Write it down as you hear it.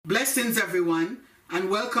Blessings, everyone, and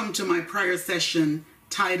welcome to my prayer session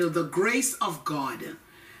titled The Grace of God.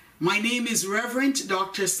 My name is Reverend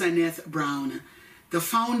Dr. Saneth Brown, the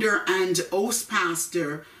founder and host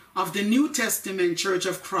pastor of the New Testament Church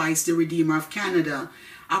of Christ, the Redeemer of Canada,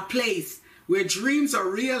 a place where dreams are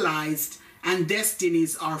realized and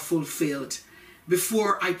destinies are fulfilled.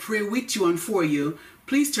 Before I pray with you and for you,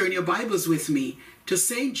 please turn your Bibles with me to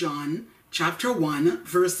St. John chapter 1,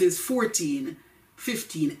 verses 14,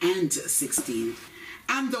 15, and 16.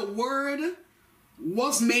 And the Word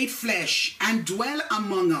was made flesh and dwelt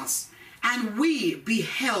among us, and we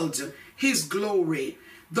beheld his glory,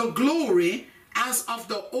 the glory as of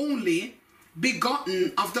the only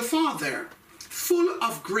begotten of the Father, full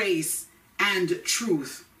of grace and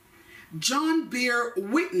truth. John bare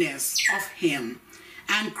witness of him,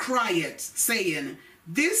 and cried, saying,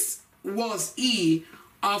 This was he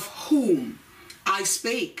of whom I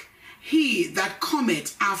spake. He that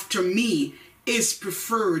cometh after me is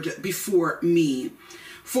preferred before me,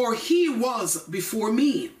 for he was before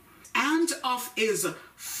me. And of his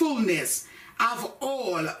fullness of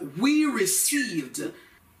all we received,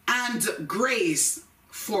 and grace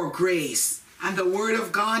for grace. And the word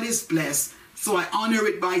of God is blessed, so I honor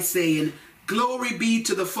it by saying, Glory be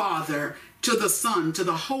to the Father, to the Son, to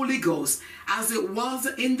the Holy Ghost, as it was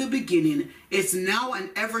in the beginning, it's now and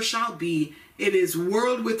ever shall be. It is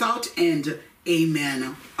world without end.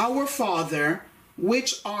 Amen. Our Father,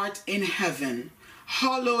 which art in heaven,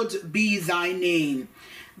 hallowed be thy name.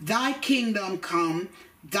 Thy kingdom come,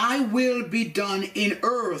 thy will be done in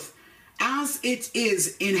earth as it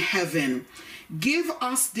is in heaven. Give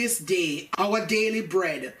us this day our daily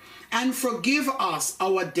bread, and forgive us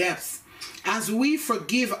our debts, as we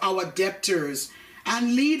forgive our debtors.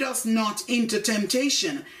 And lead us not into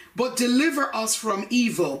temptation, but deliver us from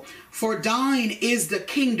evil. For thine is the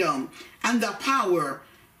kingdom, and the power,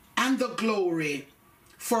 and the glory,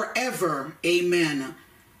 forever. Amen.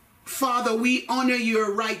 Father, we honor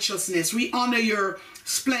your righteousness. We honor your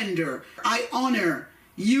splendor. I honor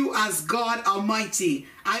you as God Almighty.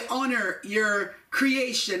 I honor your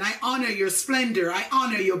creation. I honor your splendor. I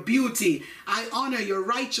honor your beauty. I honor your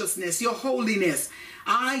righteousness, your holiness.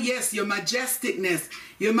 Yes, your majesticness,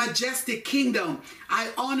 your majestic kingdom. I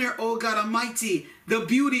honor, oh God Almighty, the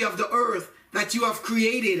beauty of the earth that you have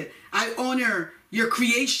created. I honor your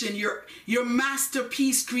creation, your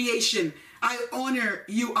masterpiece creation. I honor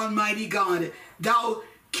you, Almighty God, thou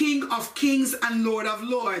King of kings and Lord of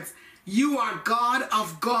lords. You are God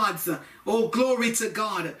of gods. Oh, glory to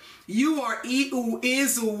God. You are he who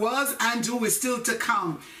is, who was, and who is still to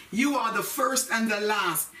come. You are the first and the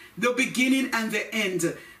last, the beginning and the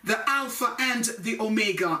end, the Alpha and the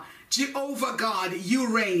Omega. Jehovah God,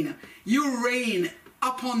 you reign. You reign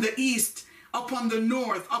upon the east, upon the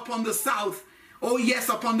north, upon the south. Oh yes,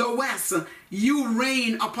 upon the west. You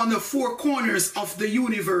reign upon the four corners of the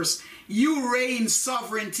universe. You reign,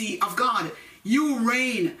 sovereignty of God. You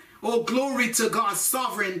reign, oh glory to God,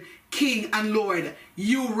 sovereign King and Lord.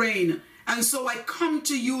 You reign. And so I come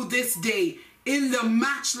to you this day in the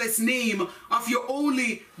matchless name of your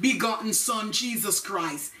only begotten Son, Jesus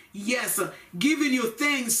Christ. Yes, giving you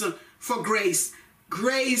thanks for grace.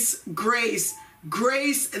 Grace, grace,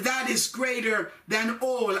 grace that is greater than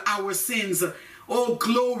all our sins. Oh,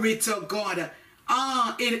 glory to God.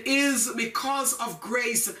 It is because of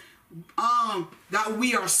grace that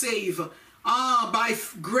we are saved. By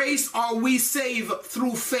grace are we saved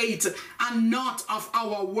through faith, and not of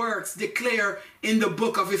our works, declare in the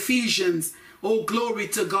book of Ephesians. Oh, glory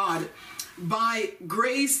to God. By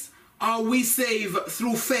grace are we saved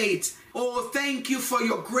through faith. Oh, thank you for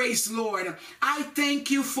your grace, Lord. I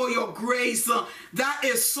thank you for your grace that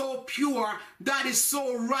is so pure, that is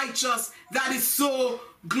so righteous, that is so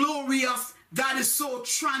glorious, that is so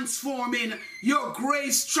transforming. Your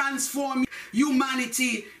grace transformed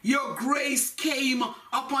humanity. Your grace came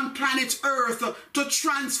upon planet Earth to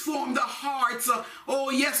transform the hearts, oh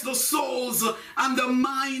yes, the souls and the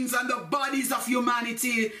minds and the bodies of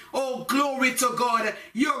humanity. Oh, glory to God.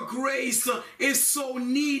 Your grace is so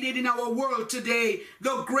needed in our world today.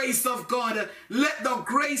 The grace of God. Let the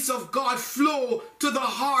grace of God flow to the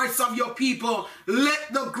hearts of your people.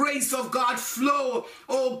 Let the grace of God flow,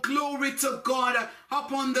 oh glory to God,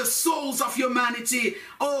 upon the souls of humanity.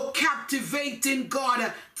 Oh, captivating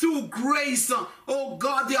God through grace. Oh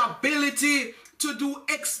God, the ability to do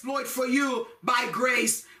exploit for you by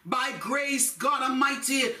grace. By grace, God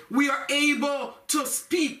Almighty, we are able to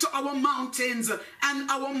speak to our mountains, and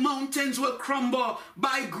our mountains will crumble.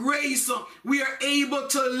 By grace, we are able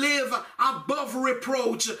to live above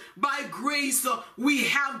reproach. By grace, we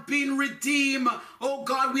have been redeemed. Oh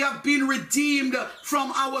God, we have been redeemed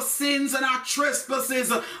from our sins and our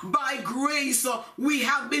trespasses. By grace, we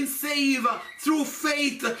have been saved through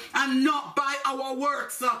faith and not by our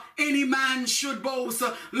works. Any man should boast.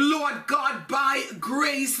 Lord God, by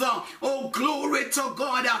grace, oh glory to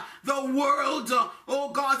God, the world,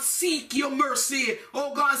 oh God, seek your mercy.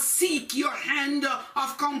 Oh God, seek your hand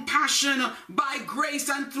of compassion. By grace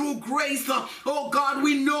and through grace, oh God,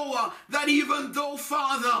 we know that even though,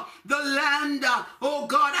 Father, the land, oh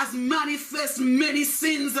God, has manifest many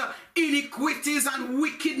sins, iniquities and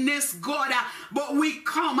wickedness, God, but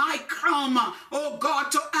I come, oh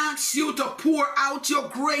God, to ask you to pour out your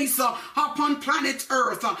grace upon planet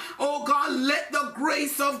Earth. Oh God, let the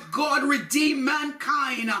grace of God redeem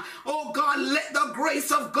mankind. Oh God, let the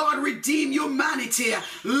grace of God redeem humanity.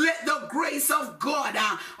 Let the grace of God,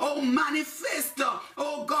 oh, manifest,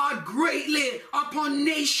 oh God, greatly upon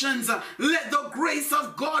nations. Let the grace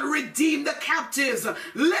of God redeem the captives.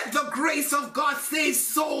 Let the grace of God save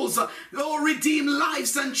souls. Oh, redeem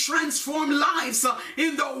lives and transform lives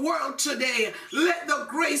in the world today. Let the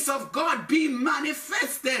grace of God be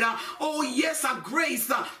manifested. Oh yes, a grace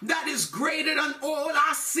that is greater than all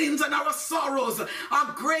our sins and our sorrows.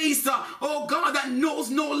 A grace, oh God, that knows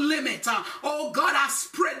no limit. Oh God, I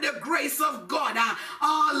spread the grace of God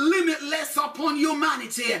limitless upon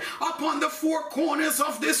humanity, upon the four corners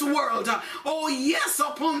of this world. Oh yes,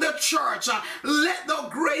 upon the church. Let the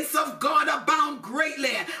grace of God abound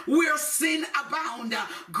greatly. Where sin abound,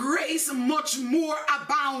 grace much more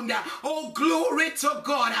abound. Oh glory to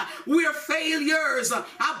God. Where failures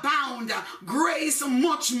abound, grace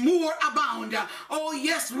much more abound. Oh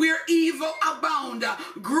yes, where evil abound,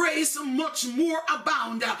 grace much more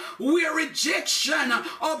abound. Where rejection,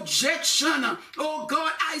 objection, oh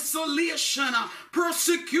God, isolation,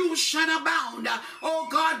 persecution abound. Oh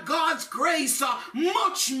God, God's grace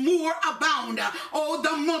much more abound. Oh,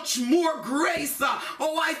 the much more grace.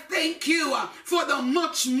 Oh, I thank you for the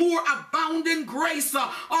much more abounding grace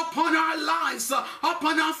upon our lives,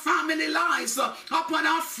 upon our family lives, upon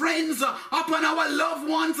our friends, upon our loved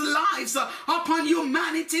ones' lives, upon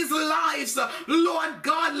humanity's lives. Lord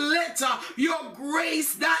God, let your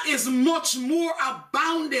grace that is much more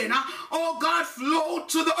abounding, oh God, flow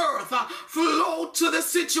to the earth, flow to the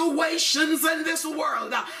situations in this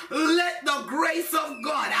world. Let the grace of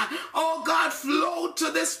God, oh God, flow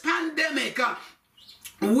to this pandemic.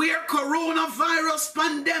 Where coronavirus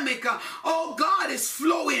pandemic, oh God, is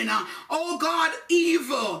flowing, oh God,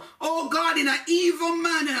 evil, oh God, in an evil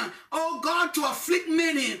manner, oh God, to afflict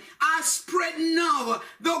many. I spread now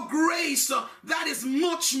the grace that is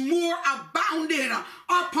much more abounding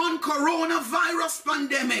upon coronavirus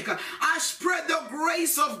pandemic. I spread the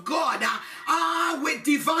grace of God with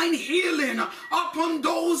divine healing upon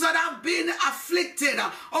those that have been afflicted,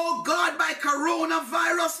 oh God, by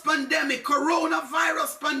coronavirus pandemic,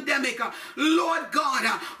 Lord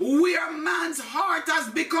God, where man's heart has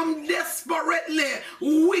become desperately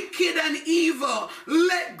wicked and evil,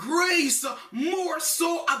 let grace more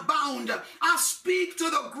so abound. I speak to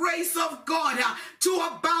the grace of God to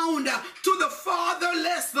abound to the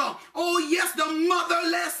fatherless, oh yes, the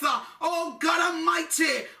motherless, oh God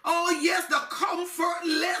Almighty, oh yes, the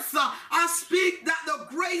comfortless. I speak that the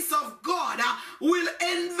grace of God will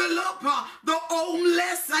envelop the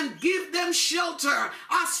homeless and give them shelter.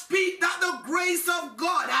 I speak that the grace of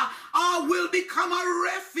God will become a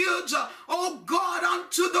refuge, oh God,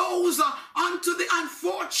 unto those, unto the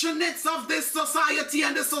unfortunates of this society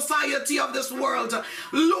and the society of this world.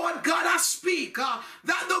 Lord God, I speak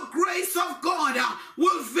that the grace of God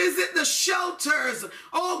will visit the shelters,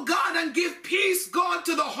 oh God, and give peace, God,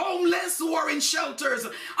 to the homeless who are in shelters.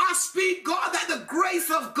 I speak, God, that the grace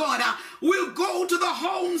of God will go to the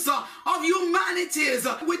homes of humanities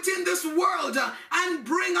within this world and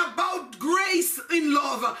bring about grace in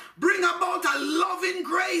love, bring about a loving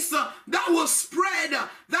grace that will spread,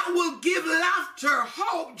 that will give laughter,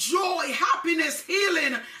 hope, joy, happiness,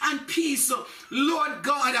 healing, and peace. Lord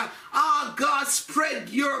God, God, spread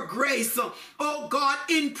your grace, oh God,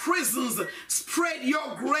 in prisons, spread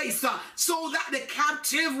your grace so that the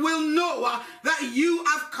captive will know that you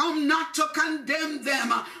have come not to condemn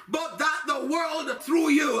them, but that the world through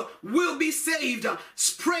you will be saved.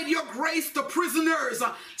 Spread your grace to prisoners,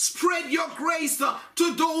 spread your grace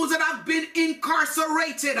to those that have been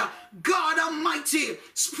incarcerated, God Almighty,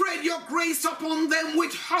 spread your grace upon them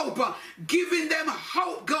with hope, giving them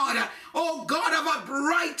hope, God. Oh God, of a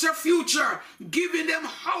brighter future, giving them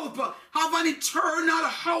hope of an eternal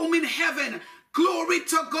home in heaven. Glory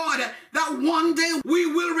to God, that one day we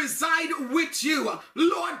will reside with you.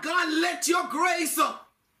 Lord God, let your grace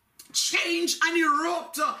change and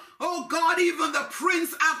erupt, oh God, even the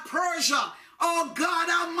Prince of Persia. Oh God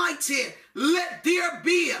Almighty, let there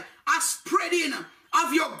be a spreading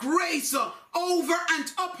of your grace over and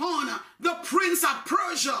upon the Prince of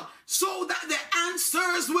Persia, so that the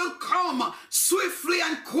answers will come swiftly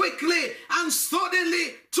and quickly and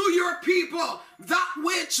suddenly to your people, that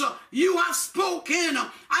which you have spoken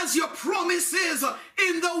as your promises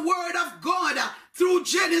in the word of God through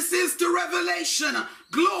Genesis to Revelation.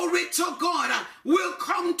 Glory to God, will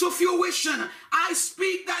come to fruition. I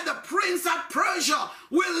speak that the Prince of Persia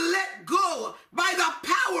will let go by the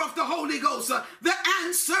power of the Holy Ghost the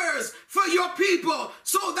answers for your people,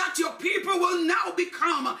 so that your people will now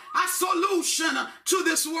become a solution to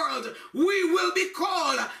this world. We will be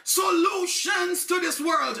called solutions to this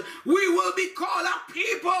world. We will be called a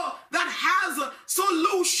people that has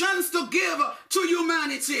solutions to give to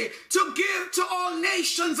humanity, to give to all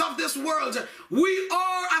nations of this world. We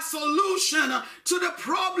are a solution to the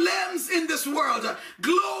problems in this world.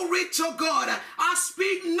 Glory to God. I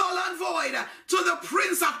speak null and void to the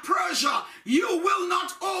Prince of Persia. You will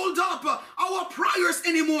not hold up our prayers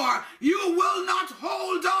anymore. You will not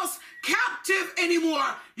hold us captive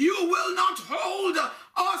anymore. You will not hold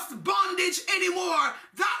us bondage anymore.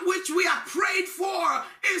 That which we have prayed for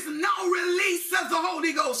is now released, says the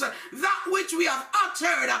Holy Ghost. That which we have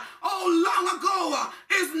uttered long ago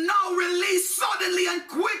is now released suddenly and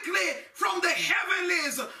quickly from the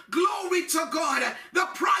heavenlies. Glory to God. The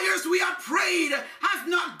prayers we have prayed has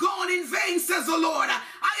not gone in vain, says the Lord.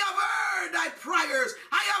 I have heard thy prayers.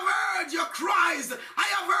 I have heard your cries. I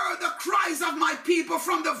have heard the cries of my people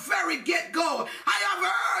from the very get-go. I have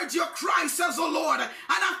heard your cries, says the Lord, and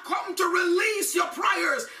I've come to release your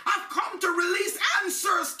prayers. I've come to release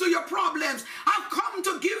answers to your problems. I've come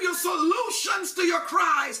to give you solutions to your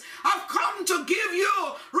cries. I've come to give you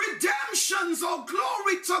redemptions, oh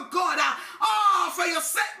glory to God. For your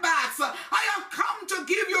setbacks. I have come to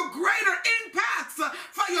give you greater impacts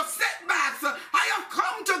for your setbacks. I have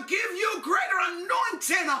come to give you greater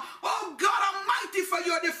anointing, oh God Almighty, for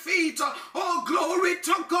your defeat. Oh glory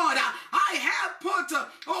to God. I have put,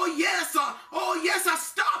 oh yes, a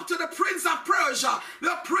stop to the Prince of Persia.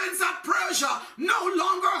 The Prince of Persia no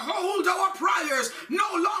longer hold our prayers,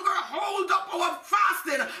 no longer hold up our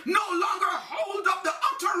fasting, no longer hold up the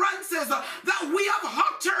utterances that we have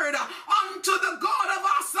uttered unto the God of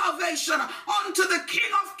our salvation, unto the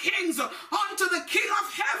King of Kings, unto the King of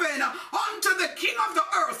heaven, unto the King of the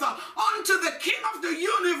earth, unto the King of the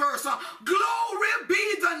universe. Glory be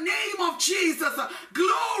the name of Jesus.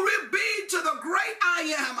 Glory be to the great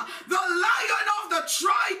I am. The Lion of the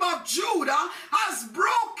tribe of Judah has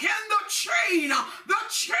broken the chain,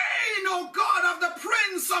 oh God, of the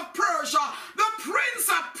Prince of Persia. The Prince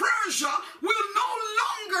of Persia will no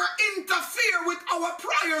longer interfere with our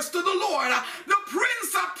prayers to the Lord. The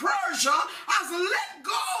Prince of Persia has let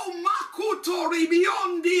go. Makuto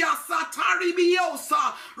ribiondia satari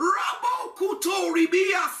biosa rabo kuto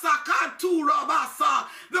ribia sakatu rabasa.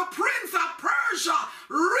 The Prince of Persia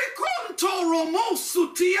rikonto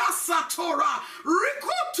romosu tiasatora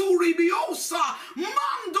rikotu ribiosa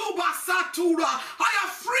mandu basatura. I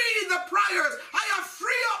have freed the prayers. I have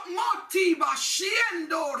freed up motiba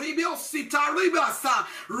shiendo ribiosita ribasa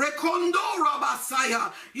rekondo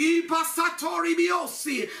rabasaya ipasatori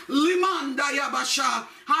biosi limanda yabasha.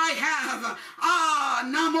 I have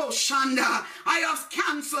Namo Shanda. I have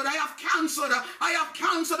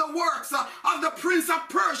canceled the works of the Prince of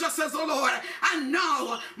Persia, says the Lord. And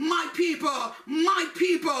now my people,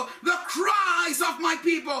 the cries of my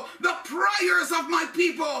people, the prayers of my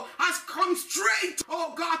people has come straight,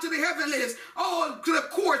 oh God, to the heavenlies, oh, to the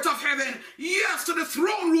court of heaven, yes, to the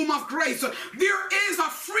throne room of grace. There is a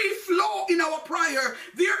free flow in our prayer.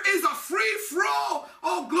 There is a free flow,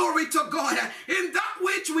 oh glory to God, in that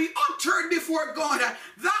which we uttered before God,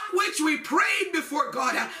 that which we prayed before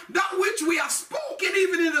God, that which we have spoken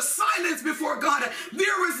even in the silence before God.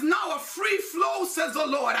 There is now a free flow, says the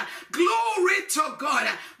Lord. Glory to God.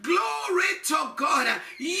 Glory to God.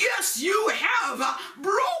 Yes, you have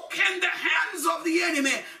broken the hands of the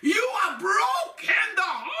enemy. You have broken the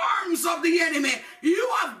arms of the enemy. You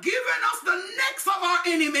have given us the necks of our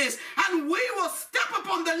enemies, and we will step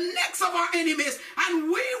upon the necks of our enemies, and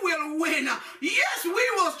we will win. Yes, we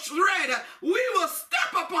will tread. We will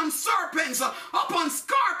step upon serpents, upon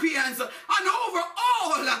scorpions, and over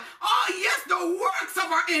all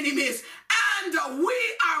enemies. And we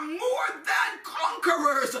are more than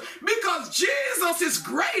conquerors because Jesus is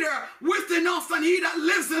greater within us than he that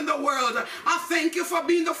lives in the world. I thank you for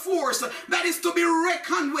being the force that is to be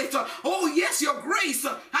reckoned with. Oh yes, your grace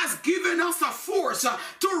has given us a force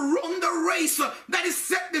to run the race that is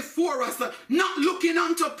set before us, not looking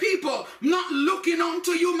unto people, not looking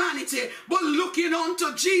unto humanity, but looking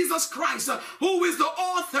unto Jesus Christ, who is the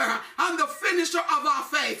author and the finisher of our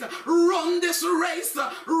faith. Run this race,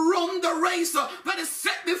 run the race that is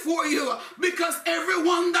set before you, because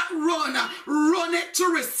everyone that run it to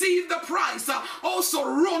receive the prize. Also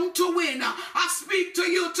run to win. I speak to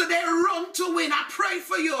you today, run to win. I pray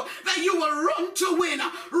for you that you will run to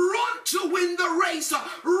win the race,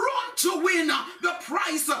 run to win the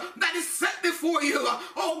prize that is set before you.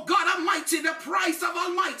 Oh God Almighty, the price of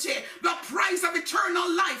Almighty, the price of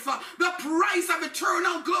eternal life, the price of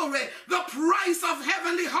eternal glory, the price of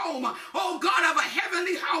heavenly home. Oh God, of a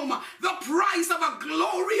heavenly home, the price of a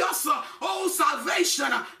glorious,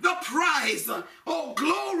 salvation, the prize. Oh,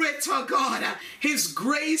 glory to God. His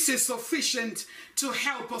grace is sufficient to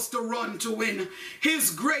help us to run to win.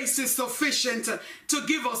 His grace is sufficient to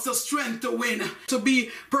give us the strength to win, to be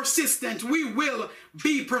persistent. We will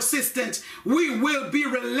be persistent. We will be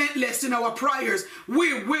relentless in our prayers.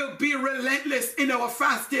 We will be relentless in our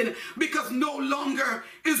fasting, because no longer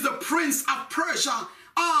is the prince of Persia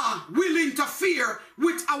will interfere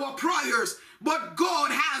with our prayers. But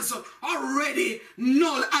God has already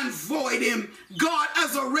null and void him. God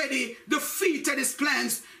has already defeated his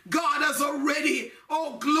plans. God has already,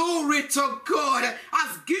 oh glory to God,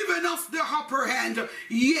 has given us the upper hand.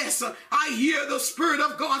 Yes, I hear the Spirit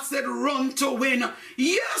of God said, run to win.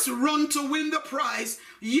 Yes, run to win the prize.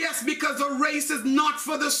 Yes, because the race is not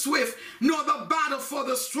for the swift, nor the battle for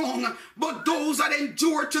the strong, but those that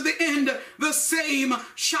endure to the end, the same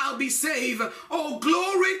shall be saved. Oh,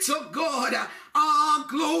 glory to God.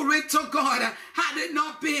 Glory to God. Had it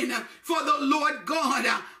not been for the Lord God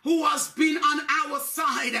who has been on our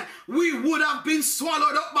side, we would have been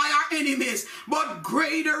swallowed up by our enemies. But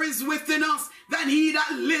greater is within us than he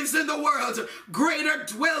that lives in the world. Greater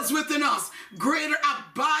dwells within us. Greater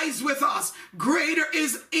abides with us. Greater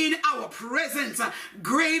is in our presence.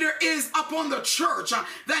 Greater is upon the church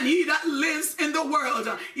than he that lives in the world.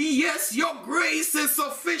 Yes, your grace is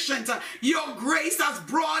sufficient. Your grace has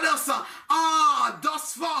brought us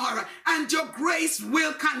thus far, and your grace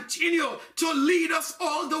will continue to lead us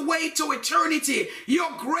all the way to eternity. Your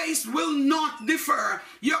grace will not differ.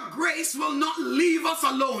 Your grace will not leave us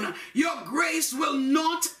alone. Your grace will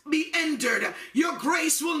not be hindered. Your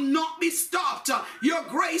grace will not be stopped. Your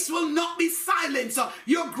grace will not be silenced.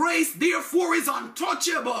 Your grace, therefore, is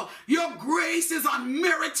untouchable. Your grace is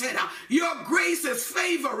unmerited. Your grace is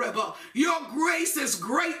favorable. Your grace is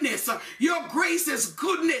greatness. Your grace is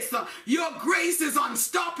goodness. Your grace is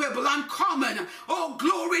unstoppable, uncommon. Oh,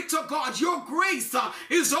 glory to God. Your grace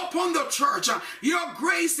is upon the church. Your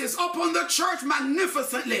grace is upon the church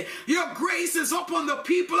magnificently. Your grace is upon the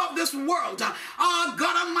people of this world.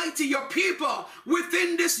 God Almighty, your people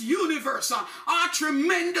within this universe are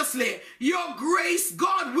tremendously. Your grace,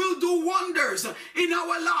 God, will do wonders in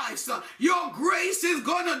our lives. Your grace is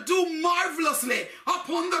going to do marvelously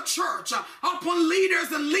upon the church, upon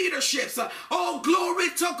leaders and leaderships. Oh, glory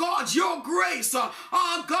to God. Your grace,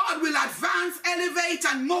 God, will advance, elevate,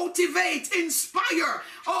 and motivate, inspire.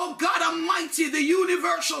 Oh, God Almighty, the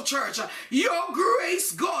universal church. Your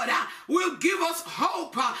grace, God, will give us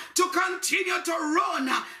hope to continue to run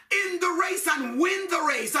in the race and win the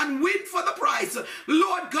race and win for the prize.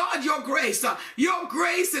 Lord God, your grace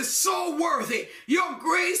is so worthy. Your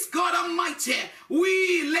grace, God Almighty,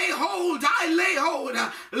 we lay hold, I lay hold.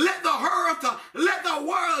 Let the earth, let the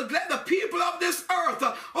world, let the people of this earth,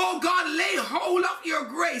 oh God, lay hold of your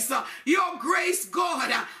grace. Your grace,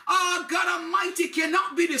 God, God Almighty,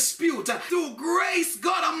 cannot be disputed. Through grace,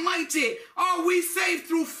 God Almighty, are we saved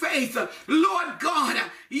through faith. Lord God,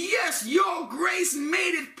 yes, your grace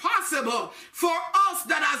made it possible for us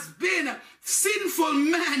that has been sinful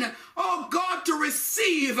men, oh God, to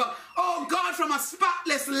receive, oh God, from a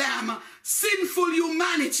spotless lamb, sinful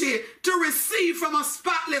humanity to receive from a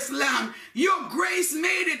spotless lamb. Your grace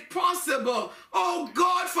made it possible, oh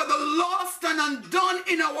God, for the lost and undone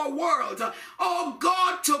in our world, oh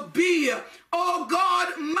God, to be, oh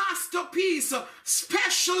God, masterpiece,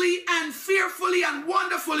 specially and fearfully and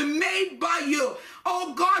wonderfully made by you.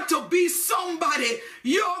 Oh God, to be somebody.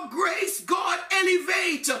 Your grace, God,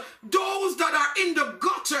 elevate those that are in the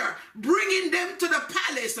gutter, bringing them to the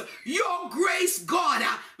palace. Your grace, God,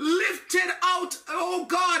 lifted out, oh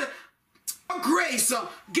God, grace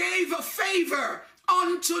gave a favor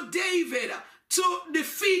unto David to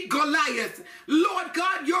defeat Goliath. Lord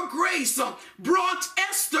God, your grace brought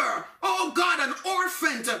Esther, oh God, an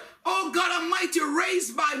orphan, oh God Almighty,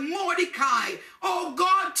 raised by Mordecai, oh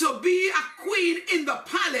God, to be a queen in the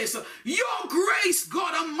palace. Your grace,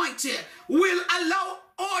 God Almighty, will allow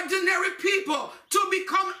ordinary people to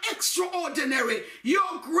become extraordinary.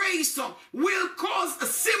 Your grace will cause a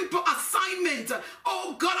simple assignment,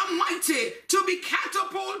 oh God Almighty, to be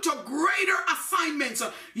catapulted to greater assignments.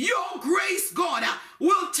 Your grace, God,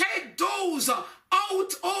 will take those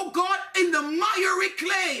out, oh God, in the miry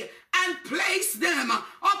clay and place them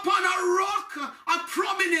upon a rock of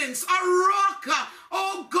prominence, a rock,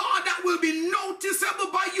 oh God, that will be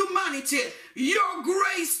noticeable by humanity. Your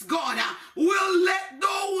grace, God, will let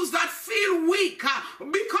those that feel weak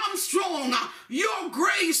become strong. Your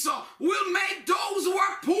grace will make those who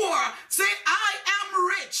are poor say, I am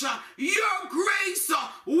rich. Your grace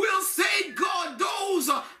will say, God, those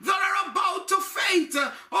that are about to faint,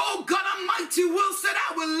 oh God Almighty, will say,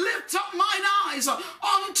 I will lift up mine eyes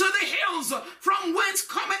unto the hills, from whence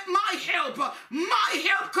cometh my help. My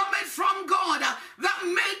help cometh from God that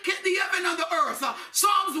maketh the heaven and the earth.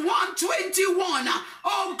 Psalms 121.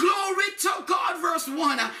 Oh, glory to God, verse 1.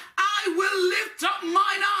 I will lift up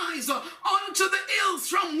mine eyes unto the hills,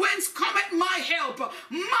 from whence cometh my help.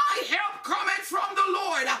 My help cometh from the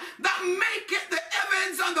Lord that maketh the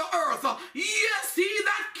heavens and the earth. Yes, he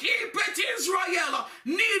that keepeth Israel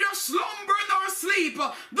neither slumber nor sleep.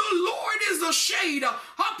 The Lord is the shade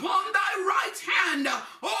upon thy right hand.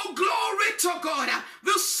 Oh, glory to God.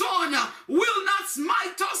 The sun will not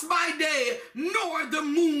smite us by day, nor the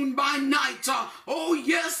moon by night. Oh,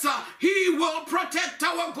 yes, he will protect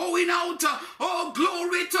our going out. Oh,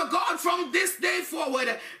 glory to God, from this day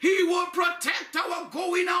forward. He will protect our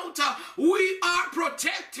going out. We are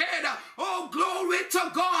protected. Oh, glory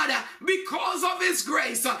to God, because of his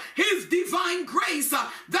grace, his divine grace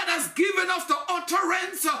that has given us the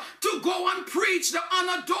utterance to go and preach the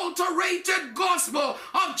unadulterated gospel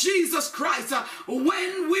of Jesus Christ.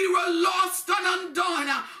 When we were lost and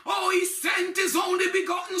undone, oh, he sent his only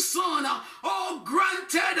begotten Son, oh,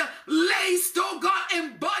 granted, laced, oh God,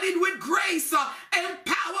 embodied with grace,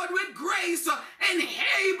 empowered with grace,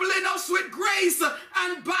 enabling us with grace,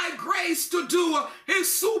 and by grace to do his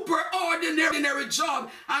superordinary job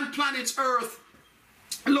on planet Earth.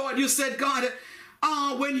 Lord, you said, God,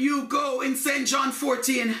 when you go in St. John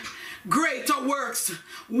 14, greater works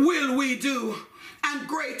will we do, and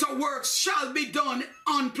greater works shall be done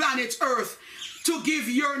on planet Earth to give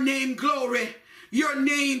your name glory. Your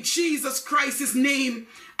name, Jesus Christ's name,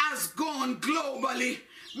 has gone globally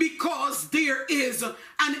because there is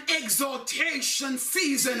an exaltation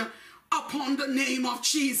season upon the name of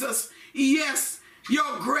Jesus. Yes,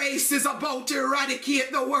 your grace is about to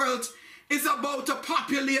eradicate the world. It's about to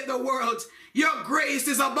populate the world. Your grace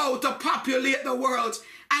is about to populate the world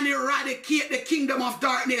and eradicate the kingdom of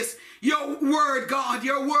darkness. Your word, God,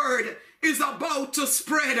 your word is about to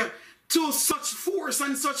spread to such force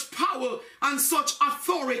and such power and such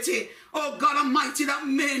authority, oh God Almighty, that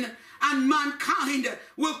men and mankind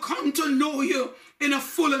will come to know you in a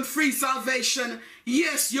full and free salvation.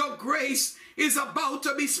 Yes, your grace is about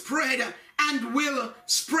to be spread and will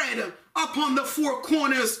spread upon the four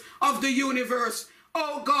corners of the universe.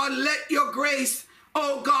 Oh God, let your grace,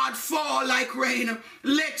 oh God, fall like rain.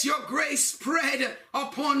 Let your grace spread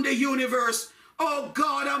upon the universe. Oh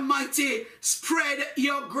God Almighty, spread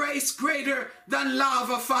your grace greater than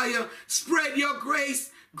lava fire. Spread your grace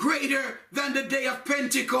greater than the day of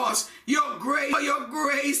Pentecost. Your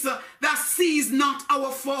grace that sees not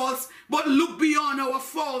our faults, but look beyond our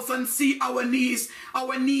faults and see our needs.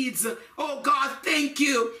 Oh God, thank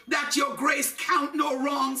you that your grace count no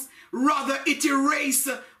wrongs. Rather, it erase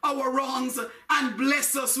our wrongs and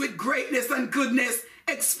bless us with greatness and goodness.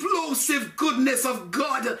 Explosive goodness of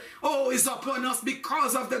God, oh, is upon us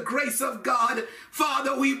because of the grace of God.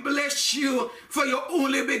 Father, we bless you for your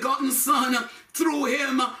only begotten Son. Through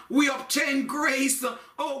him, we obtain grace,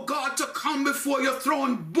 oh God, to come before your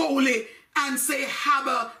throne boldly and say,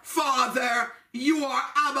 Abba, Father. You are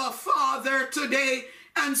Abba, Father today.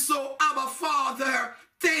 And so, Abba, Father,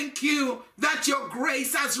 thank you that your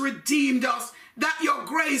grace has redeemed us, that your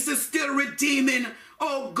grace is still redeeming,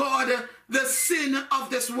 oh God, the sin of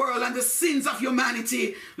this world and the sins of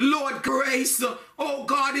humanity. Lord, grace, oh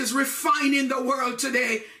God, is refining the world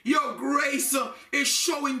today. Your grace is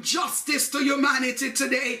showing justice to humanity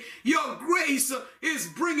today. Your grace is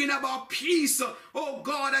bringing about peace, oh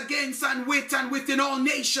God, against and within all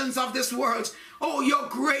nations of this world. Oh, your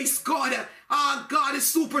grace, God, God, is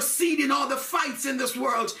superseding all the fights in this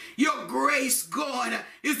world. Your grace, God,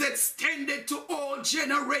 is extended to all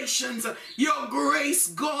generations. Your grace,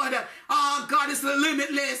 God, God, is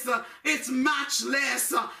limitless. It's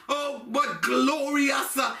matchless. Oh, but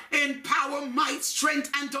glorious in power, might,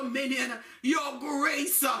 strength, and dominion. Your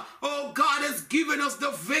grace, oh God, has given us the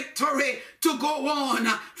victory to go on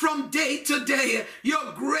from day to day.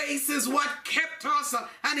 Your grace is what kept us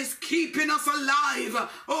and is keeping us alive.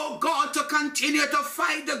 Oh God, to continue to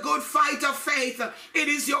fight the good fight of faith. It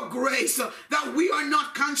is your grace that we are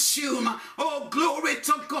not consumed. Oh, glory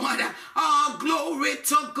to God. Glory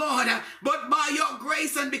to God. But by your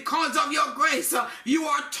grace and because of your grace, you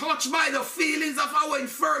are touched by the feelings of our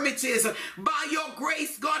infirmities. By your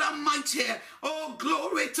grace, God Almighty. Oh,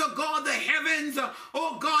 glory to God. The heavens,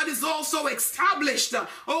 oh God, is also established.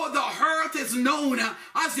 Oh, the earth is known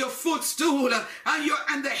as your footstool,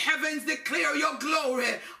 and the heavens declare your glory.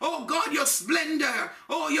 Oh God, your splendor.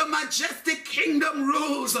 Oh, your majestic kingdom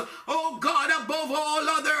rules. Oh God, above all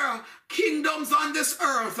other kingdoms on this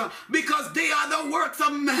earth, because they are the works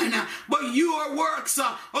of man, but your works,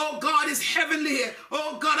 oh God, is heavenly,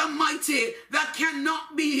 oh God Almighty, that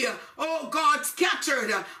cannot be, oh God,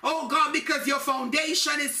 scattered, oh God, because your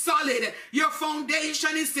foundation is solid, your foundation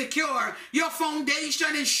is secure, your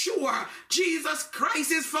foundation is sure. Jesus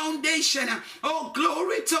Christ's foundation, oh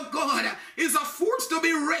glory to God, is a force to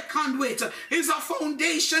be reckoned with, is a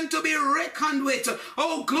foundation to be reckoned with.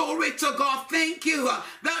 Oh glory to God. Thank you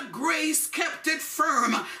that grace kept it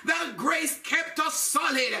firm, that grace kept us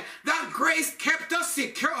solid, that grace kept us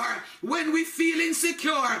secure. When we feel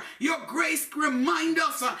insecure, your grace reminds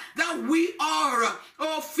us that we are,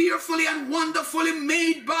 oh, fearfully and wonderfully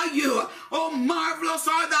made by you. Oh, marvelous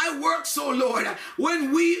are thy works, oh Lord.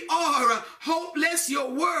 When we are hopeless, your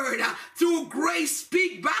word through grace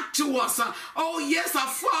speak back to us. Oh yes, a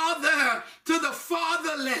father to the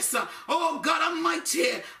fatherless. Oh God Almighty,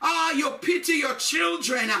 you pity your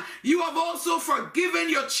children. You have also forgiven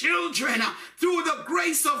your children through the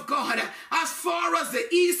grace of God. As far as the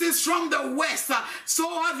east is from the west,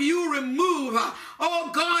 so have you removed,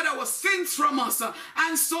 oh God, our sins from us,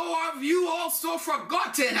 and so have you also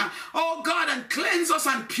forgotten, oh God, and cleanse us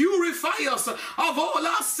and purify us of all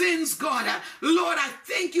our sins, God. Lord, I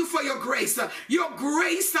thank you for your grace. Your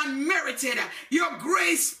grace unmerited. Your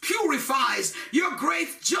grace purifies. Your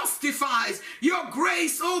grace justifies. Your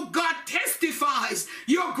grace, oh God, testifies.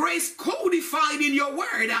 Your grace codified in your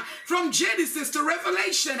word from Genesis to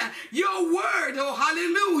Revelation. Your word, oh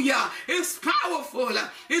hallelujah, is powerful.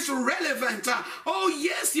 It's relevant. Oh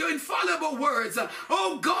yes, your infallible words.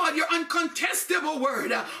 Oh God, your uncontestable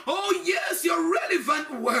word. Oh yes, your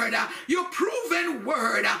relevant word. Your proven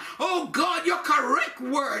word. Oh God, your correct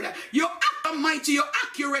word. Your almighty, your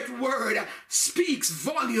accurate word speaks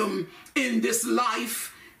volume in this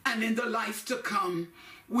life and in the life to come.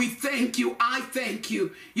 We thank you. I thank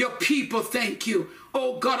you. Your people thank you.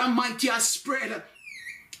 Oh God Almighty, I spread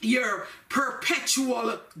your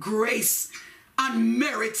perpetual grace,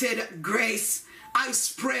 unmerited grace. I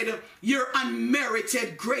spread your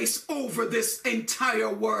unmerited grace over this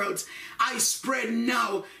entire world. I spread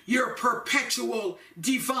now your perpetual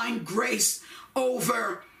divine grace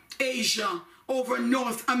over Asia, over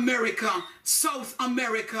North America, South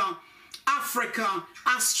America, Africa,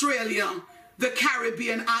 Australia, the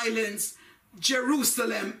Caribbean islands,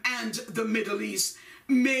 Jerusalem, and the Middle East.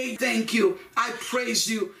 May thank you. I praise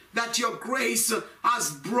you that your grace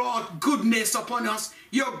has brought goodness upon us.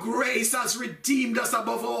 Your grace has redeemed us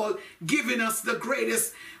above all, giving us the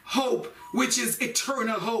greatest hope, which is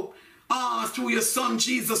eternal hope. Through your Son,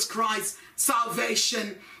 Jesus Christ,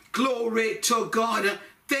 salvation. Glory to God.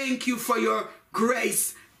 Thank you for your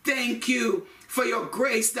grace. Thank you for your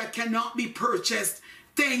grace that cannot be purchased.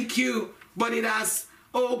 Thank you, but it has,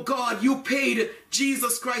 oh God, you paid,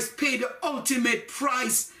 Jesus Christ paid the ultimate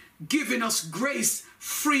price, giving us grace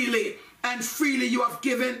freely, and freely you have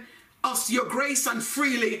given us your grace, and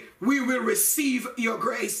freely we will receive your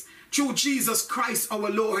grace through Jesus Christ our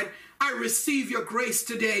Lord. I receive your grace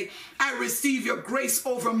today. I receive your grace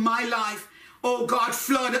over my life. Oh God,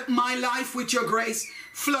 flood my life with your grace.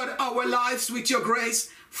 Flood our lives with your grace.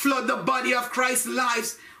 Flood the body of Christ's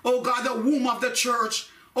lives. Oh God, the womb of the church.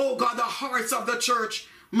 Oh God, the hearts of the church.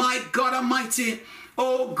 My God Almighty.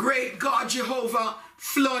 Oh great God Jehovah,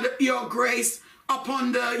 flood your grace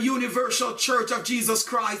upon the universal church of Jesus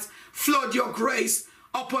Christ. Flood your grace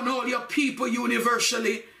upon all your people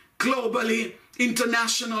universally, globally,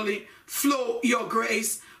 internationally. Flow your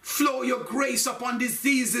grace. Flow your grace upon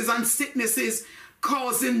diseases and sicknesses,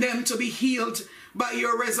 causing them to be healed by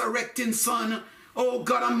your resurrecting Son. Oh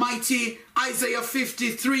God Almighty, Isaiah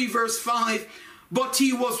 53 verse 5, but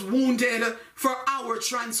he was wounded for our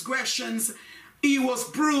transgressions. He was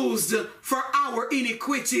bruised for our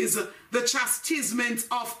iniquities. The chastisement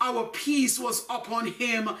of our peace was upon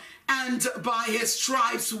him, and by his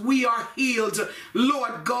stripes we are healed.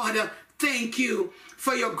 Lord God, thank you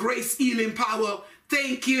for your grace healing power.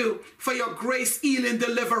 Thank you for your grace healing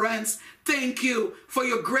deliverance. Thank you for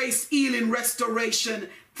your grace healing restoration.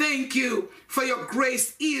 Thank you for your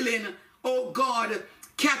grace healing, oh God,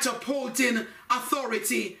 catapulting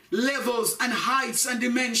authority, levels and heights and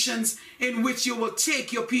dimensions in which you will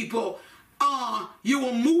take your people. You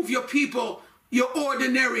will move your people, your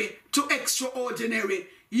ordinary to extraordinary.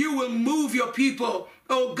 You will move your people,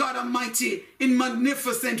 oh God Almighty, in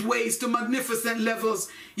magnificent ways to magnificent levels.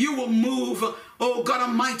 You will move, oh God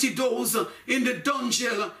Almighty, those in the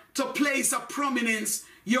dungeon to place of prominence.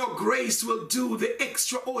 Your grace will do the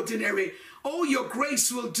extraordinary. Oh, your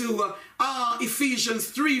grace will do Ephesians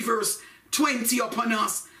 3 verse 20 upon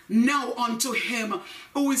us. Now unto him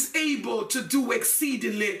who is able to do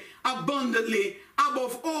exceedingly abundantly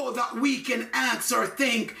above all that we can ask or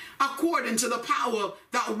think, according to the power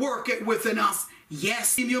that worketh within us.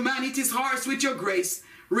 Yes, redeem humanity's hearts with your grace.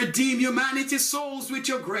 Redeem humanity's souls with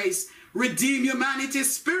your grace. Redeem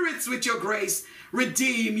humanity's spirits with your grace.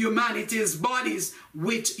 Redeem humanity's bodies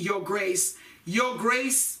with your grace. Your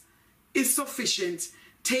grace is sufficient.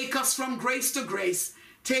 Take us from grace to grace.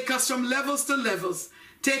 Take us from levels to levels.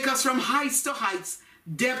 Take us from heights to heights,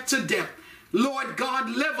 depth to depth. Lord God,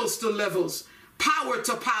 levels to levels, power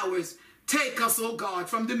to powers. Take us, oh God,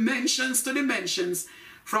 from dimensions to dimensions,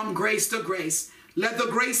 from grace to grace. Let the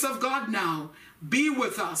grace of God now be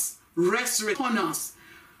with us, rest upon us,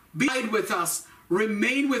 abide with us,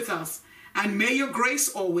 remain with us, and may your grace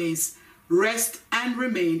always rest and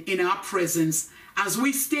remain in our presence as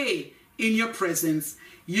we stay in your presence.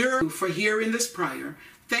 You're for hearing this prayer.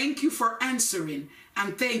 Thank you for answering,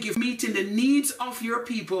 and thank you for meeting the needs of your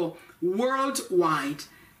people worldwide.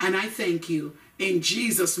 And I thank you in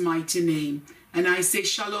Jesus' mighty name. And I say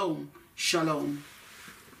shalom, shalom.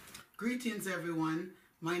 Greetings, everyone.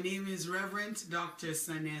 My name is Reverend Dr.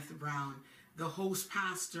 Saneth Brown, the host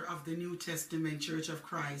pastor of the New Testament Church of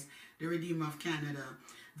Christ, the Redeemer of Canada.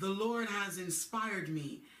 The Lord has inspired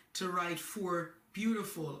me to write 4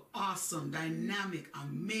 beautiful, awesome, dynamic,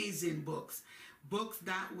 amazing books. Books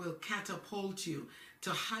that will catapult you to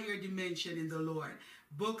higher dimension in the Lord.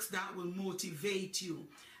 Books that will motivate you,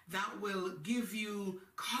 that will give you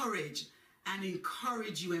courage and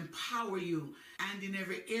encourage you, empower you, and in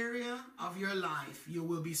every area of your life you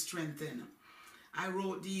will be strengthened. I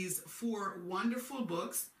wrote these 4 wonderful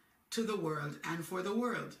books to the world and for the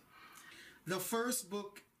world. The first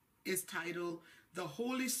book is titled The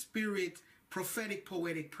Holy Spirit Prophetic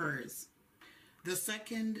Poetic Prayers. The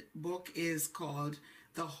second book is called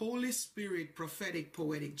The Holy Spirit Prophetic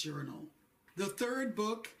Poetic Journal. The third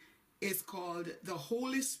book is called The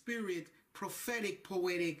Holy Spirit Prophetic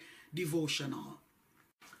Poetic Devotional.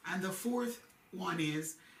 And the fourth one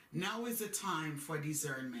is Now is the Time for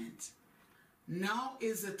Discernment. Now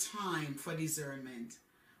is the Time for Discernment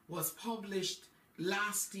was published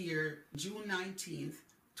last year, June 19th,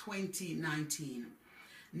 2019.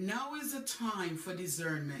 Now is the time for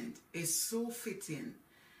discernment is so fitting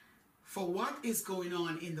for what is going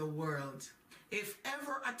on in the world. If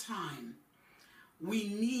ever a time we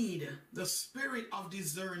need the spirit of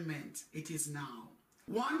discernment, it is now.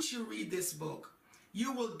 Once you read this book,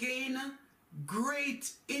 you will gain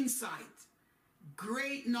great insight,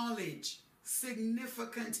 great knowledge,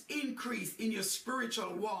 significant increase in your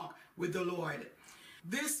spiritual walk with the Lord.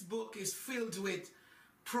 This book is filled with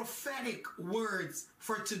prophetic words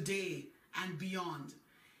for today and beyond.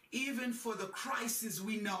 Even for the crisis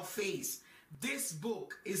we now face, this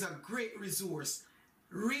book is a great resource.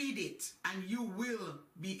 Read it and you will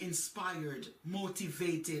be inspired,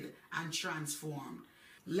 motivated, and transformed.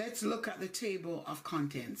 Let's look at the table of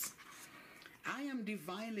contents. I am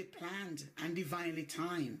divinely planned and divinely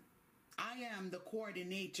timed. I am the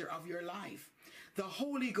coordinator of your life. The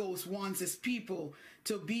Holy Ghost wants his people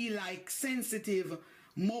to be like sensitive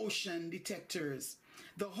motion detectors.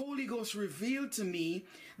 The Holy Ghost revealed to me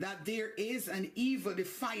that there is an evil,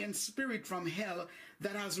 defiant spirit from hell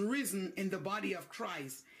that has risen in the body of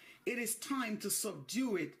Christ. It is time to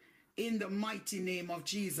subdue it in the mighty name of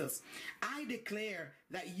Jesus. I declare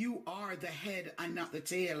that you are the head and not the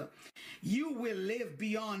tail. You will live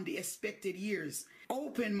beyond the expected years.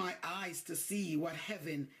 Open my eyes to see what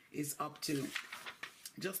heaven is up to.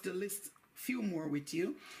 Just to list a few more with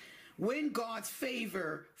you. When God's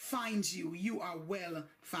favor finds you, you are well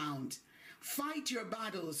found. Fight your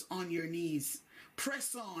battles on your knees.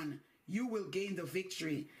 Press on. You will gain the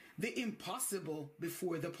victory. The impossible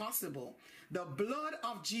before the possible. The blood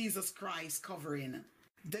of Jesus Christ covering.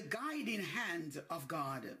 The guiding hand of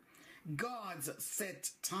God. God's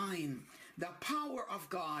set time. The power of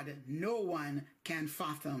God no one can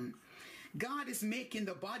fathom. God is making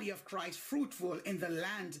the body of Christ fruitful in the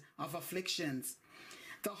land of afflictions.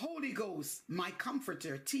 The Holy Ghost, my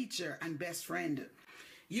comforter, teacher, and best friend.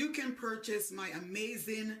 You can purchase my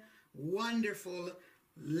amazing, wonderful,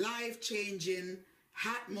 life-changing,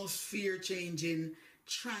 atmosphere-changing,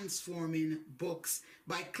 transforming books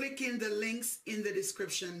by clicking the links in the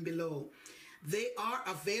description below. They are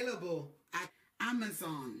available at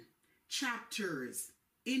Amazon, Chapters,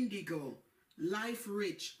 Indigo, Life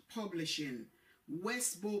Rich Publishing,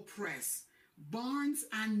 Westbow Press, Barnes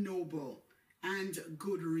and Noble, and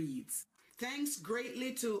Goodreads. Thanks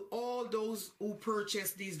greatly to all those who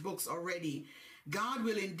purchased these books already. God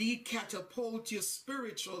will indeed catapult you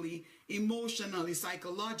spiritually, emotionally,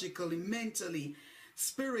 psychologically, mentally,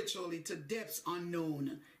 spiritually to depths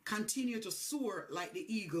unknown. Continue to soar like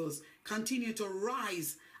the eagles. Continue to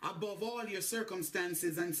rise above all your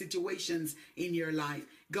circumstances and situations in your life.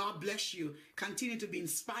 God bless you. Continue to be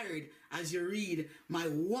inspired as you read my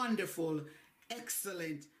wonderful,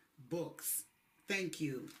 excellent books. Thank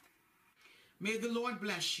you. May the Lord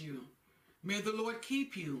bless you. May the Lord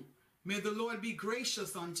keep you. May the Lord be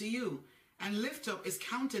gracious unto you and lift up his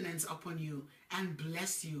countenance upon you and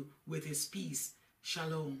bless you with his peace.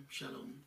 Shalom, shalom.